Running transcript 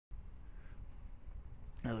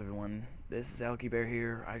Hello everyone, this is Alky Bear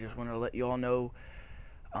here. I just wanted to let you all know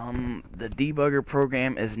the debugger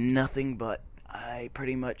program is nothing but I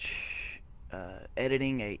pretty much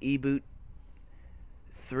editing a eboot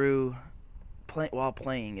through while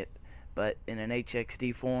playing it, but in an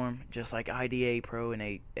HXD form, just like IDA Pro and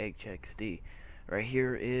a HXD. Right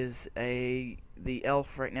here is the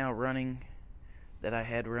elf right now running that I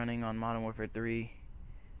had running on Modern Warfare 3.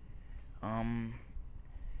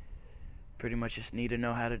 Pretty much just need to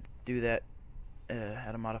know how to do that,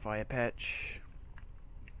 how to modify a patch,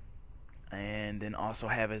 and then also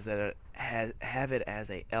have it as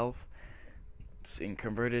a elf and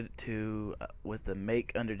convert it to with the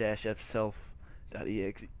make under dash f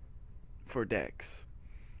self.exe for Dex.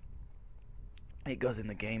 It goes in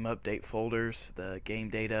the game update folders, the game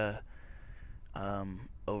data,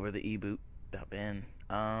 over the eboot.bin.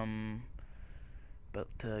 But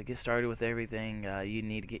to get started with everything, you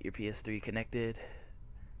need to get your PS3 connected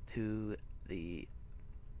to the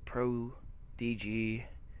Pro DG,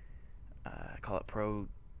 I call it Pro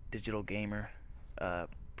Digital Gamer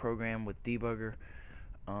program with debugger.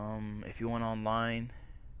 If you want online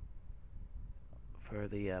for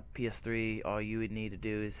the PS3, all you would need to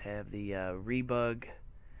do is have the rebug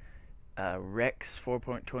Rex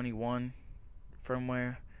 4.21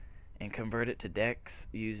 firmware and convert it to Dex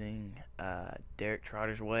using Derek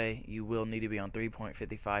Trotter's way. You will need to be on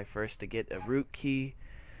 3.55 first to get a root key.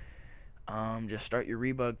 Just start your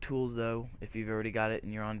rebug tools though. If you've already got it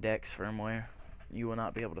and you're on Dex firmware, you will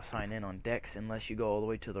not be able to sign in on Dex unless you go all the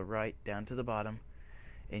way to the right down to the bottom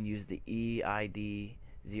and use the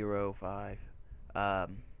EID05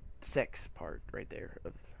 sex part right there.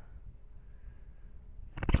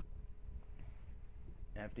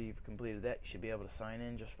 After you've completed that, you should be able to sign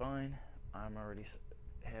in just fine. I'm already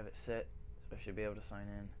have it set, so I should be able to sign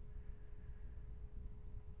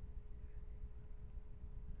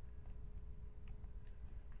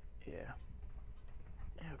in. Yeah.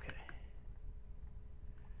 Okay.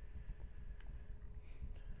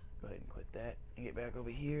 Go ahead and quit that and get back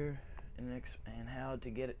over here and how to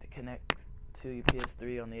get it to connect to your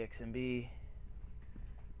PS3 on the XMB.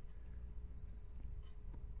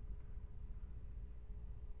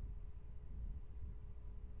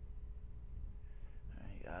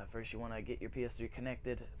 First, you want to get your PS3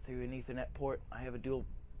 connected through an Ethernet port. I have dual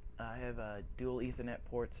Ethernet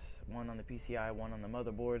ports, one on the PCI, one on the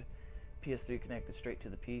motherboard. PS3 connected straight to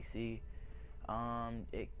the PC.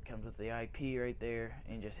 It comes with the IP right there,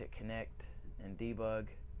 and just hit connect and debug.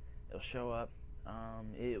 It'll show up.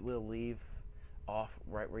 It will leave off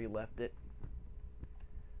right where you left it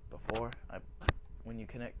before when you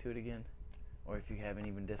connect to it again, or if you haven't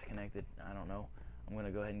even disconnected. I don't know. I'm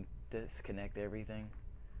gonna go ahead and disconnect everything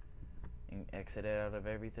and exit it out of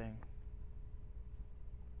everything.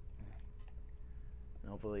 And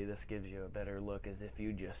hopefully this gives you a better look as if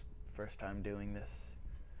you just first time doing this.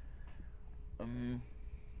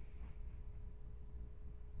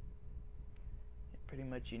 Pretty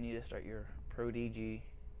much you need to start your Pro DG,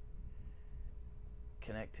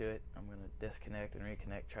 connect to it. I'm going to disconnect and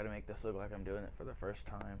reconnect, try to make this look like I'm doing it for the first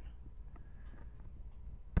time.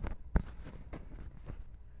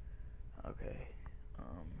 Okay,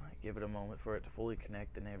 give it a moment for it to fully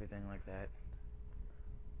connect and everything like that.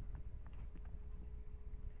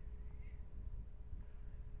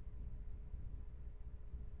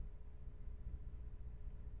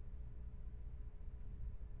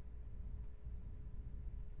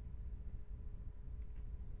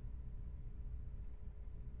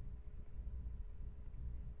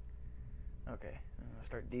 Okay, I'm gonna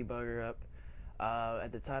start debugger up.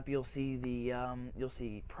 At the top, you'll see the you'll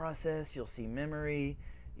see process, you'll see memory,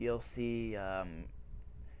 you'll see what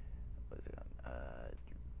is it?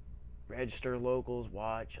 Register locals,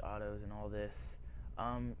 watch, autos, and all this.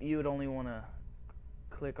 You would only want to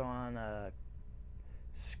click on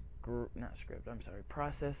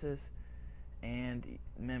processes and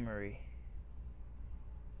memory.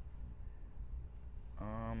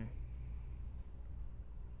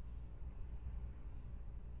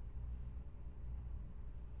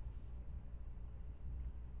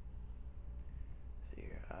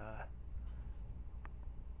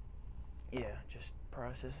 Yeah, just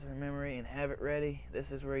processes and memory and have it ready.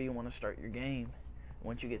 This is where you want to start your game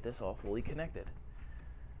once you get this all fully connected.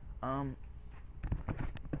 When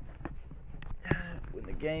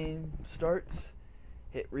the game starts,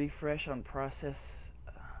 hit refresh on process.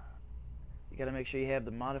 You got to make sure you have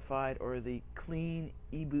the modified or the clean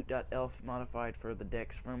eboot.elf modified for the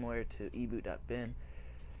Dex firmware to eboot.bin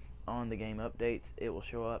on the game updates. It will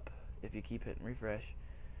show up if you keep hitting refresh.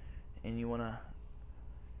 And you want to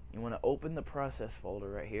open the process folder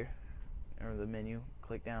right here. or the menu,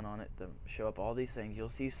 click down on it to show up all these things. You'll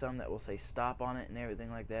see some that will say stop on it and everything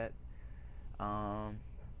like that.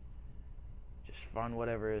 Just find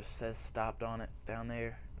whatever says stopped on it down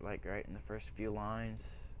there, like right in the first few lines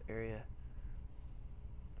area.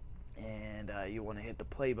 And you want to hit the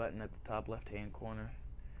play button at the top left hand corner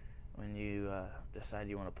when you decide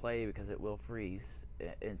you want to play, because it will freeze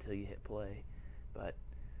until you hit play. But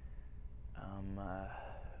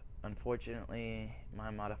unfortunately,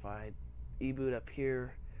 my modified eboot up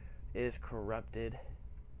here is corrupted.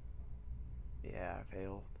 Yeah, I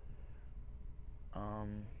failed.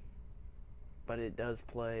 But it does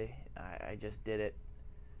play. I just did it.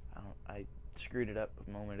 I screwed it up a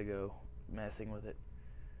moment ago messing with it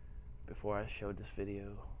before I showed this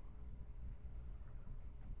video.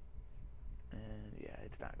 And yeah,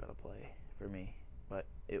 it's not gonna play for me, but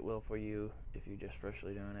it will for you if you're just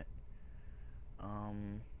freshly doing it.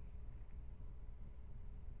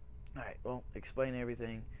 Alright, well, explain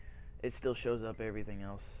everything. It still shows up everything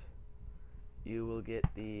else. You will get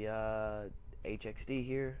the HXD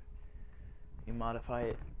here. You modify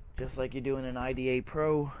it just like you do in an IDA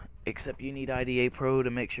Pro, except you need IDA Pro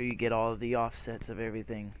to make sure you get all of the offsets of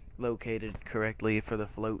everything located correctly for the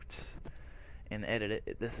floats and edit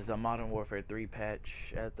it. This is a Modern Warfare 3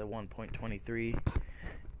 patch at the 1.23.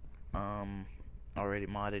 Already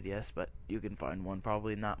modded, yes, but you can find one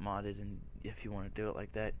probably not modded, and if you want to do it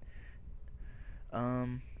like that.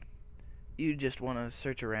 You just want to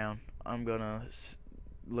search around. I'm gonna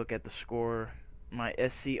look at the score, my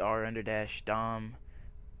SCR _ DOM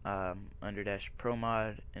 _ pro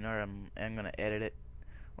mod, and I'm gonna edit it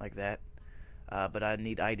like that. But I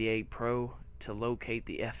need IDA Pro to locate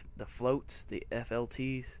the floats, the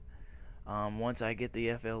FLTs. Once I get the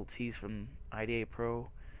FLTs from IDA Pro,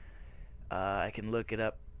 I can look it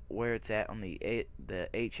up where it's at on the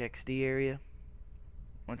HXD area.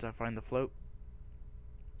 Once I find the float,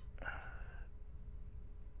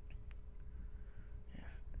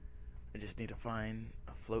 I just need to find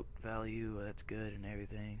a float value that's good and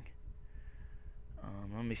everything.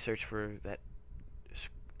 Let me search for that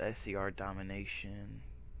SCR domination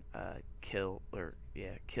kill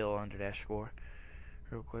 _ score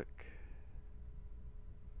real quick.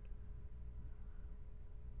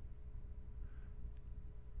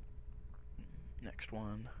 Next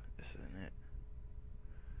one, this isn't it.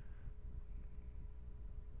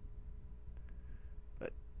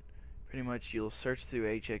 But pretty much you'll search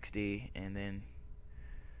through HXD and then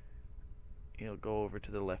you'll go over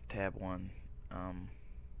to the left tab one.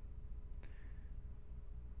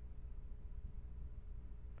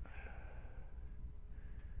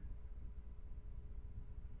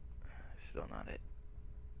 Still not it.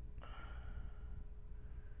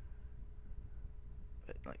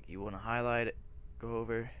 But like, you want to highlight it, go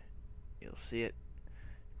over, you'll see it.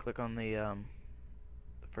 Click on the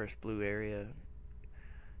first blue area,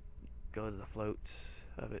 go to the floats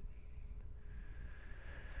of it.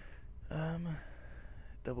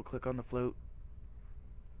 Double click on the float.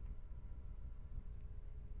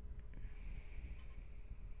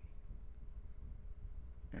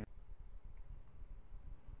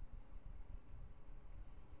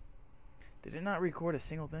 Did it not record a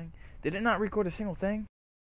single thing? Did it not record a single thing?